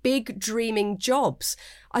those big dreaming jobs.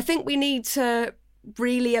 I think we need to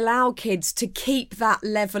really allow kids to keep that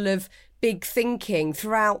level of big thinking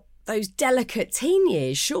throughout those delicate teen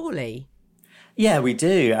years, surely. Yeah, we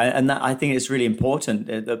do. And that, I think it's really important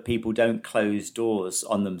that people don't close doors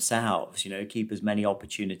on themselves, keep as many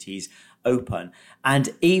opportunities open. And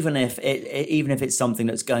even if it's something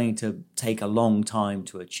that's going to take a long time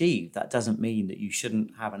to achieve, that doesn't mean that you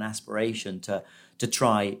shouldn't have an aspiration to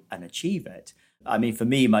try and achieve it. I mean, for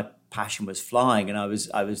me, my passion was flying, and I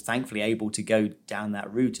was thankfully able to go down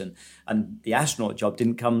that route. And the astronaut job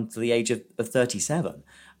didn't come to the age of 37.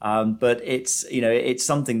 But it's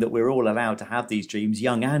something that we're all allowed to have these dreams,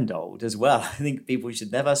 young and old as well. I think people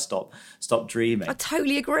should never stop dreaming. I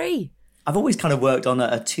totally agree. I've always kind of worked on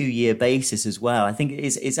a 2-year basis as well. I think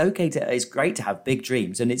it's great to have big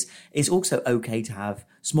dreams, and it's also okay to have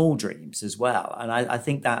small dreams as well. And I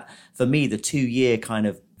think that for me, the 2-year kind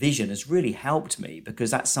of vision has really helped me because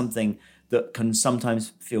that's something that can sometimes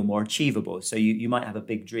feel more achievable. So you might have a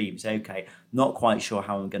big dream, say, okay, not quite sure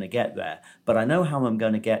how I'm going to get there, but I know how I'm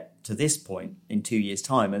going to get to this point in 2 years'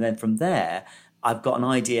 time. And then from there, I've got an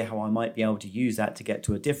idea how I might be able to use that to get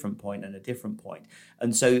to a different point and a different point.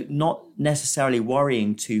 And so not necessarily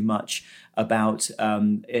worrying too much about,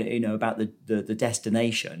 about the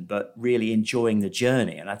destination, but really enjoying the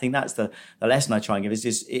journey. And I think that's the lesson I try and give is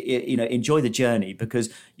just, enjoy the journey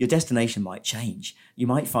because your destination might change. You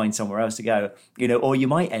might find somewhere else to go, or you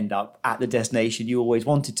might end up at the destination you always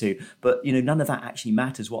wanted to. But, none of that actually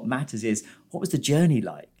matters. What matters is what was the journey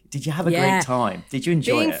like? Did you have a great time? Did you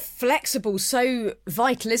enjoy it? Being flexible, so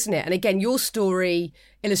vital, isn't it? And again, your story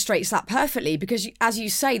illustrates that perfectly because, as you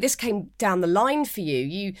say, this came down the line for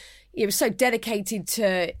you. You were so dedicated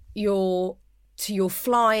to your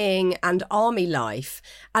flying and army life.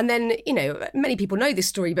 And then, many people know this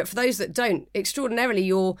story, but for those that don't, extraordinarily,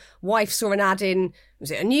 your wife saw an ad in,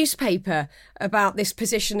 was it a newspaper, about this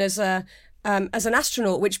position as an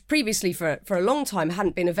astronaut, which previously for a long time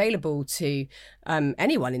hadn't been available to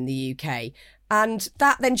anyone in the UK. And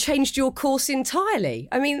that then changed your course entirely.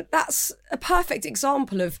 I mean, that's a perfect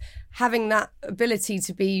example of having that ability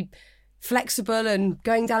to be flexible and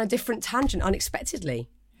going down a different tangent unexpectedly.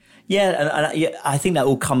 Yeah, and I think that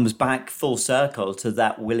all comes back full circle to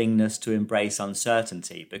that willingness to embrace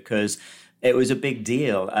uncertainty because it was a big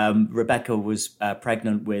deal. Rebecca was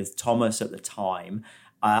pregnant with Thomas at the time.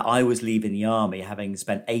 I was leaving the army, having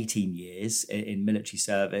spent 18 years in military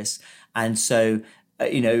service. And so,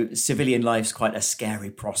 civilian life's quite a scary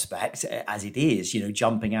prospect as it is,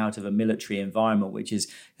 jumping out of a military environment, which is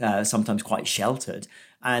sometimes quite sheltered.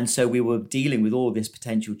 And so we were dealing with all this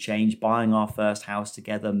potential change, buying our first house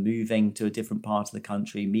together, moving to a different part of the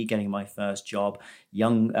country, me getting my first job,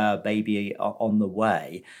 young baby on the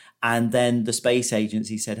way. And then the space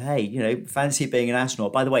agency said, hey, fancy being an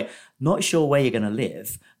astronaut. By the way, not sure where you're going to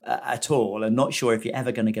live at all, and not sure if you're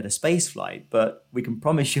ever going to get a space flight, but we can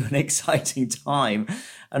promise you an exciting time.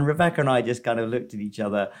 And Rebecca and I just kind of looked at each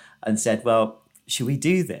other and said, well, should we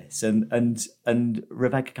do this? And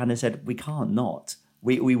Rebecca kind of said, we can't not.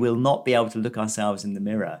 We will not be able to look ourselves in the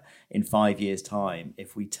mirror in 5 years' time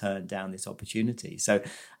if we turn down this opportunity. So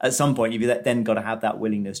at some point, you've then got to have that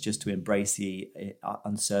willingness just to embrace the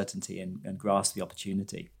uncertainty and grasp the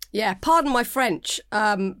opportunity. Yeah, pardon my French,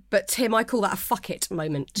 but Tim, I call that a fuck it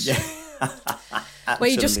moment. Yeah. Where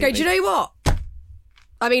you just go, do you know what?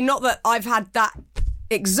 I mean, not that I've had that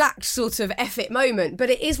exact sort of F it moment, but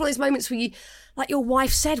it is one of those moments where you, like your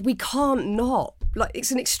wife said, we can't not. Like,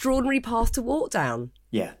 it's an extraordinary path to walk down.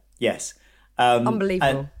 Yeah, yes.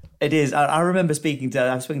 Unbelievable. It is. I remember I've spoken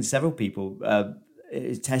to several people,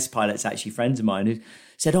 test pilots, actually friends of mine, who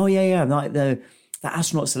said, oh, yeah, like the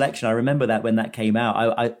astronaut selection. I remember that when that came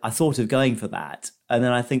out, I thought of going for that. And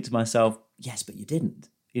then I think to myself, yes, but you didn't.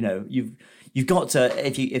 You've got to,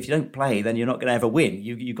 if you don't play, then you're not going to ever win.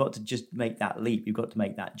 You've got to just make that leap. You've got to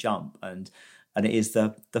make that jump. And it is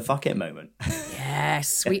the fuck it moment.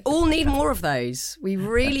 Yes, we all need more of those. We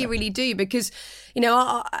really, really do. Because,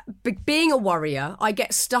 being a warrior, I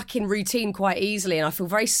get stuck in routine quite easily, and I feel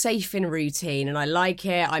very safe in routine, and I like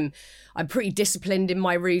it. I'm pretty disciplined in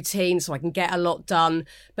my routine, so I can get a lot done.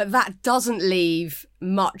 But that doesn't leave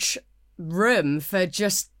much room for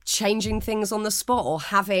just changing things on the spot or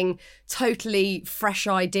having totally fresh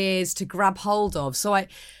ideas to grab hold of. So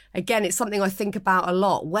Again, it's something I think about a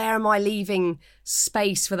lot. Where am I leaving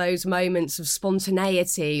space for those moments of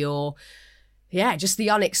spontaneity or, just the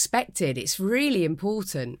unexpected? It's really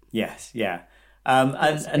important. Yes, yeah.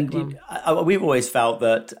 We've always felt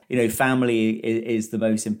that, family is the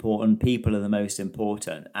most important, people are the most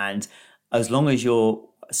important. And as long as you're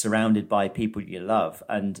surrounded by people you love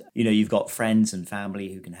and, you've got friends and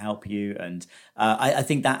family who can help you. And I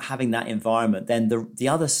think that having that environment, then the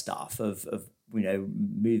other stuff of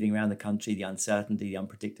moving around the country, the uncertainty, the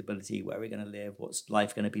unpredictability, where we're going to live, what's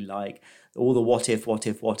life going to be like, all the what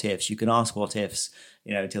ifs. You can ask what ifs,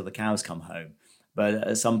 until the cows come home. But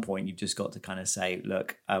at some point, you've just got to kind of say,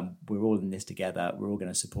 look, we're all in this together. We're all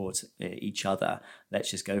going to support each other. Let's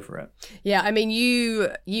just go for it. Yeah, I mean,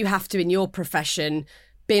 you have to, in your profession,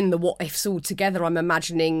 bin the what ifs all together, I'm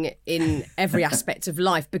imagining, in every aspect of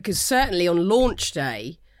life. Because certainly on launch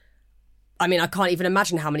day, I mean, I can't even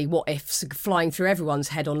imagine how many what ifs are flying through everyone's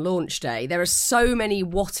head on launch day. There are so many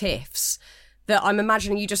what ifs that I'm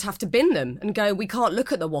imagining you just have to bin them and go, we can't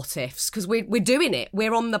look at the what ifs because we're doing it.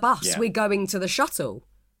 We're on the bus. Yeah. We're going to the shuttle.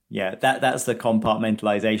 Yeah, that's the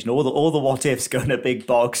compartmentalization. All the what ifs go in a big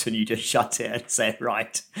box, and you just shut it and say,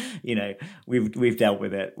 right, we've dealt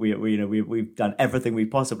with it. We've done everything we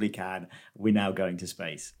possibly can. We're now going to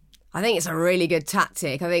space. I think it's a really good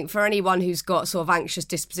tactic. I think for anyone who's got sort of anxious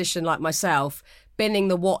disposition like myself, binning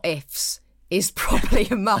the what ifs is probably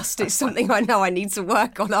a must. It's something I know I need to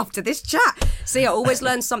work on after this chat. See, I always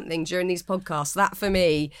learn something during these podcasts. That for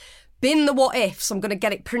me, bin the what ifs. I'm going to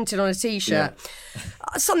get it printed on a t-shirt.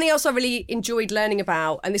 Yeah. Something else I really enjoyed learning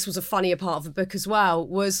about, and this was a funnier part of the book as well,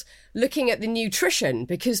 was looking at the nutrition,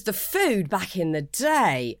 because the food back in the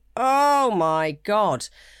day, oh my God.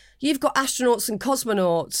 You've got astronauts and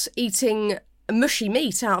cosmonauts eating mushy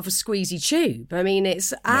meat out of a squeezy tube. I mean,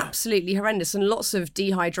 it's absolutely horrendous, and lots of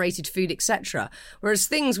dehydrated food, etc. Whereas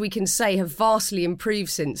things we can say have vastly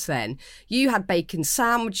improved since then. You had bacon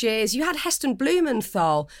sandwiches. You had Heston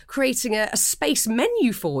Blumenthal creating a space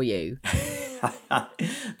menu for you.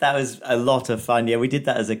 That was a lot of fun. Yeah, we did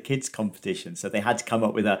that as a kids competition. So they had to come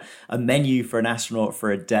up with a menu for an astronaut for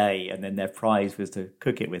a day, and then their prize was to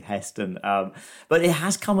cook it with Heston. But it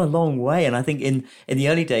has come a long way. And I think in the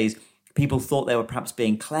early days, people thought they were perhaps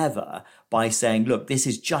being clever by saying, look, this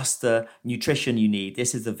is just the nutrition you need.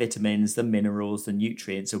 This is the vitamins, the minerals, the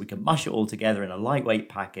nutrients. So we can mush it all together in a lightweight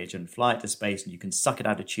package and fly it to space, and you can suck it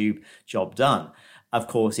out of tube, job done. Of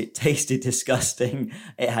course, it tasted disgusting.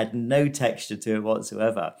 It had no texture to it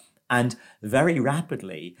whatsoever. And very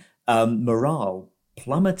rapidly, morale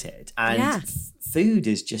plummeted. And food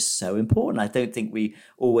is just so important. I don't think we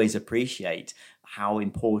always appreciate how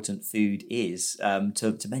important food is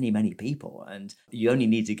to many, many people. And you only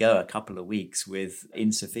need to go a couple of weeks with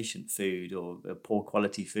insufficient food or poor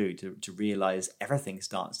quality food to realize everything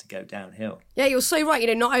starts to go downhill. Yeah, you're so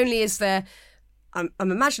right. Not only is there, I'm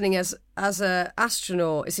imagining as an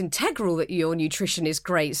astronaut, it's integral that your nutrition is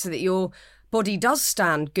great so that your body does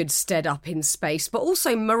stand good stead up in space, but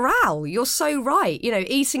also morale. You're so right.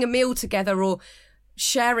 Eating a meal together or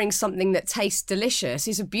sharing something that tastes delicious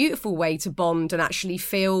is a beautiful way to bond and actually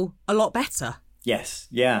feel a lot better. Yes,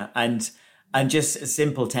 yeah. And just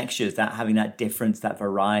simple textures, that having that difference, that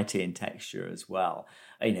variety in texture as well.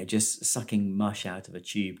 Just sucking mush out of a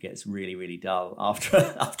tube gets really, really dull after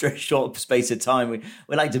a short space of time. We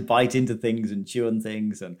like to bite into things and chew on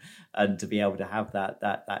things and to be able to have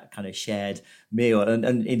that kind of shared meal.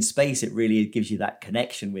 And in space, it really gives you that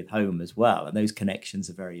connection with home as well. And those connections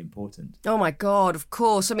are very important. Oh my God, of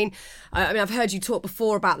course. I mean, I've heard you talk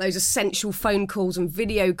before about those essential phone calls and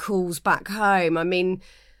video calls back home. I mean,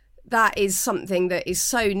 that is something that is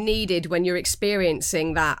so needed when you're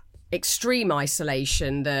experiencing that extreme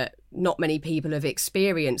isolation that not many people have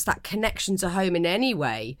experienced. That connection to home in any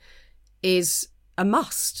way is a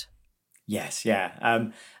must. Yes, yeah.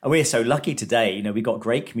 And we're so lucky today. We got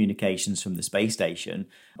great communications from the space station.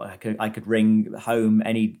 I could ring home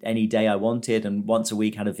any day I wanted, and once a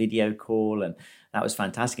week had a video call, and that was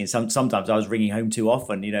fantastic. And sometimes I was ringing home too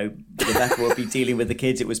often. Rebecca would be dealing with the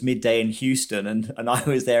kids. It was midday in Houston, and I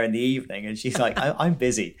was there in the evening, and she's like, I'm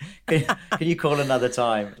busy. Can you call another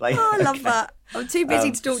time? Like, I love that. I'm too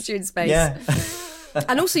busy to talk to you in space. Yeah.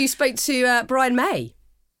 And also you spoke to Brian May.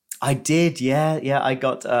 I did, yeah. I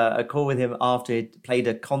got a call with him after he'd played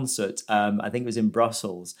a concert. I think it was in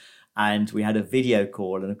Brussels. And we had a video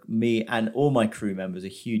call, and me and all my crew members are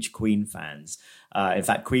huge Queen fans. In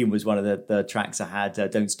fact, Queen was one of the tracks I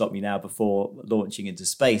had, Don't Stop Me Now, before launching into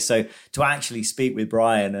space. So to actually speak with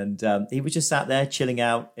Brian, and he was just sat there chilling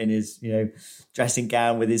out in his, dressing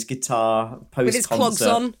gown with his guitar, post-concert. With his clogs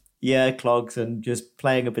on. Yeah, clogs, and just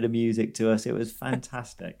playing a bit of music to us. It was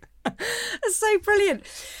fantastic. That's so brilliant.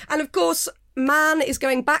 And of course, man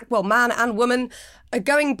and woman are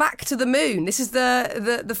going back to the moon. This is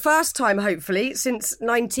the first time, hopefully, since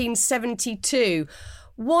 1972.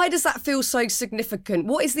 Why does that feel so significant?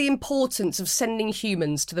 What is the importance of sending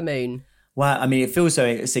humans to the moon? Well, I mean, it feels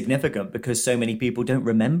so significant because so many people don't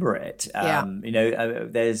remember it.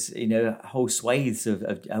 There's, whole swathes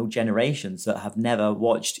of whole generations that have never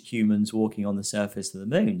watched humans walking on the surface of the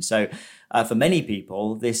moon. So for many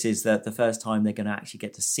people, this is the first time they're going to actually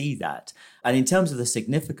get to see that. And in terms of the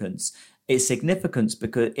significance, it's significance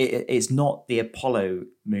because it's not the Apollo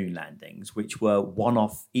moon landings, which were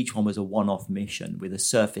one-off. Each one was a one-off mission with a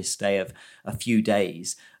surface stay of a few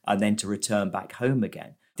days and then to return back home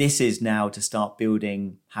again. This is now to start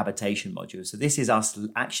building habitation modules. So this is us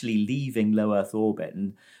actually leaving low Earth orbit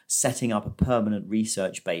and setting up a permanent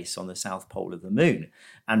research base on the south pole of the moon.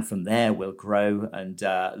 And from there, we'll grow and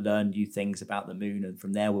learn new things about the moon. And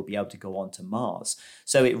from there, we'll be able to go on to Mars.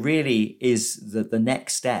 So it really is the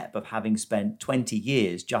next step of having spent 20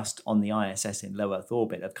 years just on the ISS in low Earth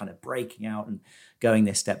orbit, of kind of breaking out and going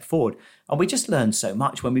this step forward. And we just learned so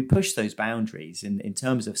much when we push those boundaries in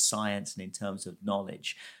terms of science and in terms of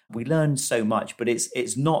knowledge. We learned so much, but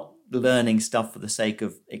it's not learning stuff for the sake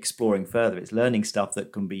of exploring further. It's learning stuff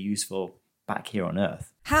that can be useful back here on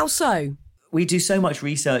Earth. How so? We do so much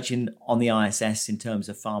research on the ISS in terms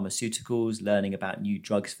of pharmaceuticals, learning about new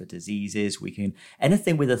drugs for diseases.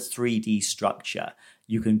 Anything with a 3D structure,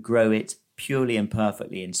 you can grow it purely and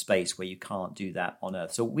perfectly in space where you can't do that on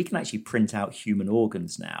Earth. So we can actually print out human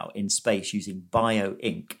organs now in space using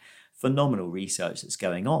bio-ink. Phenomenal research that's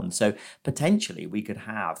going on. So potentially we could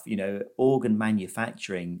have, organ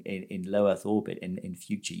manufacturing in low Earth orbit in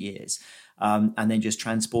future years, and then just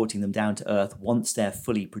transporting them down to Earth once they're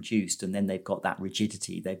fully produced, and then they've got that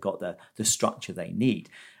rigidity, they've got the structure they need.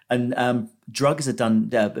 And drugs are done,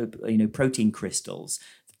 protein crystals.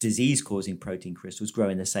 Disease-causing protein crystals grow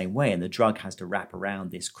in the same way, and the drug has to wrap around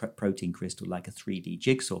this protein crystal like a 3D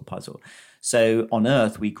jigsaw puzzle. So on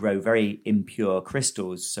Earth, we grow very impure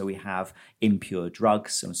crystals, so we have impure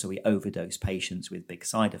drugs, and so we overdose patients with big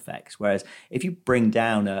side effects. Whereas if you bring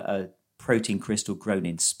down a protein crystal grown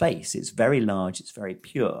in space, it's very large, it's very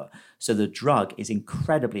pure, so the drug is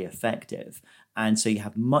incredibly effective. And so you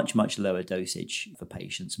have much, much lower dosage for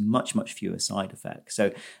patients, much, much fewer side effects.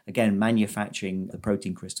 So again, manufacturing the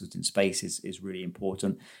protein crystals in space is really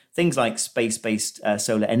important. Things like space-based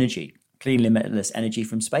solar energy. clean, limitless energy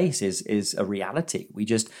from space is a reality. We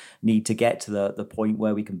just need to get to the point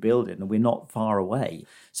where we can build it, and we're not far away.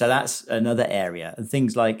 So that's another area. And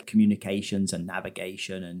things like communications and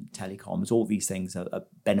navigation and telecoms, all these things are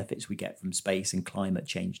benefits we get from space and climate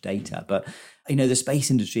change data. But, the space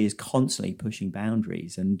industry is constantly pushing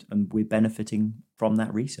boundaries, and we're benefiting from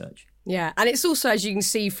that research. Yeah, and it's also, as you can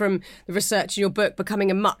see from the research in your book, becoming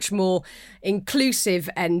a much more inclusive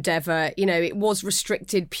endeavour. It was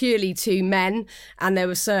restricted purely to men, and there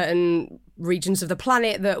were certain regions of the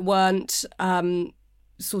planet that weren't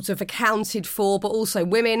sort of accounted for, but also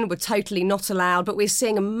women were totally not allowed. But we're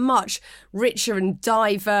seeing a much richer and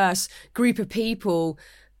diverse group of people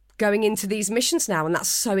going into these missions now, and that's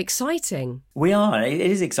so exciting. We are. It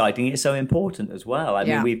is exciting. It's so important as well. I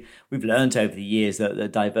mean, we've learned over the years that the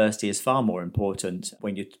diversity is far more important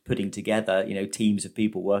when you're putting together, teams of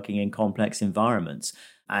people working in complex environments.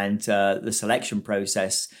 And the selection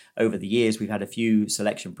process over the years, we've had a few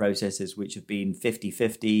selection processes which have been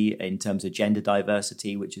 50-50 in terms of gender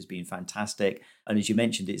diversity, which has been fantastic. And as you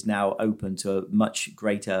mentioned, it's now open to much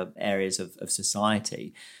greater areas of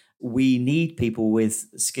society. We need people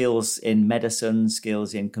with skills in medicine,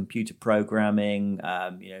 skills in computer programming,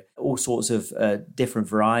 all sorts of different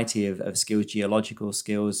variety of skills, geological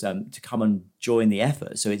skills, to come and join the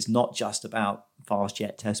effort. So it's not just about fast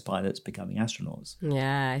jet test pilots becoming astronauts.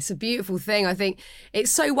 Yeah, it's a beautiful thing. I think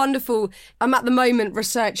it's so wonderful. I'm at the moment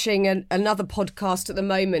researching another podcast at the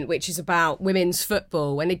moment, which is about women's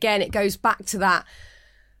football. And again, it goes back to that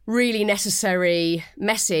really necessary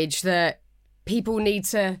message that people need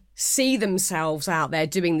to see themselves out there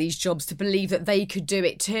doing these jobs to believe that they could do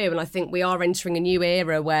it too. And I think we are entering a new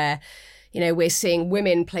era where, we're seeing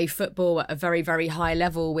women play football at a very, very high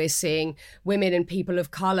level. We're seeing women and people of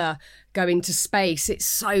colour go into space. It's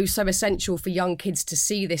so, so essential for young kids to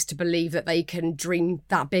see this, to believe that they can dream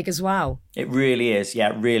that big as well. It really is,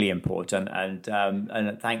 really important.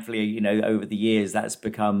 And thankfully, over the years, that's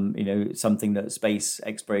become, something that space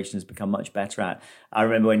exploration has become much better at. I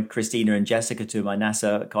remember when Christina and Jessica, two of my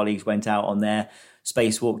NASA colleagues, went out on their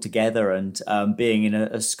spacewalk together, and being in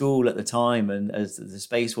a school at the time, and as the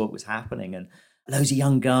spacewalk was happening, and loads of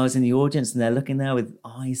young girls in the audience, and they're looking there with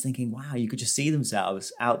eyes thinking, wow, you could just see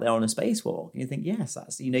themselves out there on a spacewalk. And you think, yes,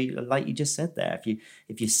 that's, like you just said there,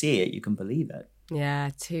 if you see it, you can believe it.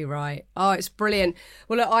 Yeah, too right. Oh, it's brilliant.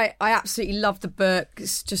 Well, look, I absolutely love the book.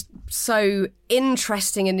 It's just so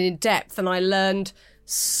interesting and in depth, and I learned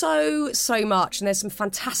so much, and there's some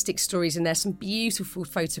fantastic stories in there, some beautiful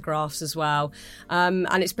photographs as well, and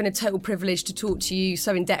it's been a total privilege to talk to you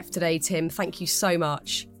so in depth today, Tim. Thank you so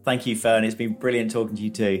much. Thank you, Fern. It's been brilliant talking to you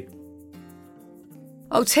too.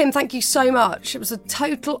 Oh, Tim, thank you so much. It was a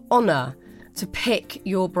total honour to pick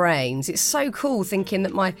your brains. It's so cool thinking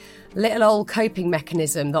that my little old coping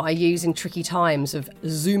mechanism that I use in tricky times of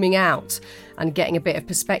zooming out and getting a bit of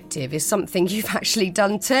perspective is something you've actually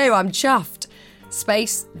done too. I'm chuffed.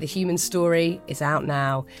 Space, the Human Story, is out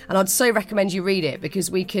now, and I'd so recommend you read it,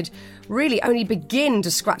 because we could really only begin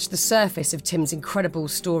to scratch the surface of Tim's incredible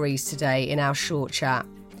stories today in our short chat.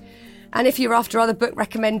 And if you're after other book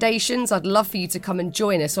recommendations, I'd love for you to come and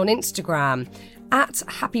join us on Instagram. At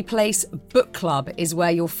Happy Place Book Club is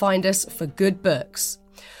where you'll find us for good books.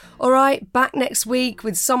 All right, back next week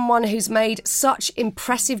with someone who's made such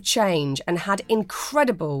impressive change and had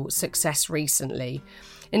incredible success recently.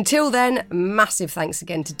 Until then, massive thanks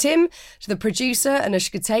again to Tim, to the producer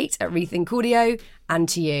Anushka Tate at Rethink Audio, and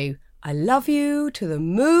to you. I love you to the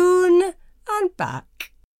moon and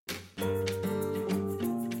back.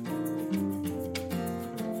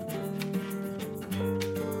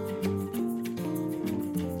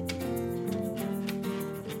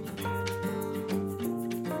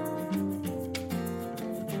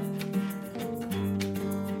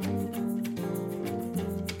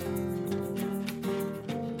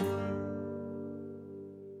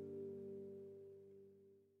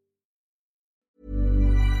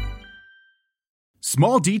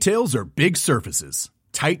 Small details are big surfaces.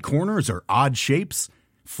 Tight corners are odd shapes.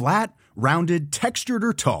 Flat, rounded, textured,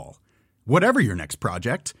 or tall. Whatever your next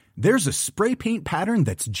project, there's a spray paint pattern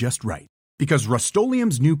that's just right. Because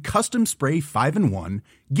Rust-Oleum's new Custom Spray 5-in-1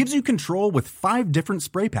 gives you control with 5 different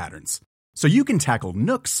spray patterns. So you can tackle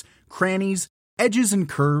nooks, crannies, edges, and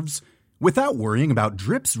curves without worrying about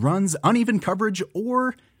drips, runs, uneven coverage,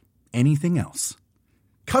 or anything else.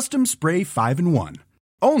 Custom Spray 5-in-1.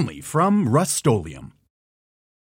 Only from Rust-Oleum.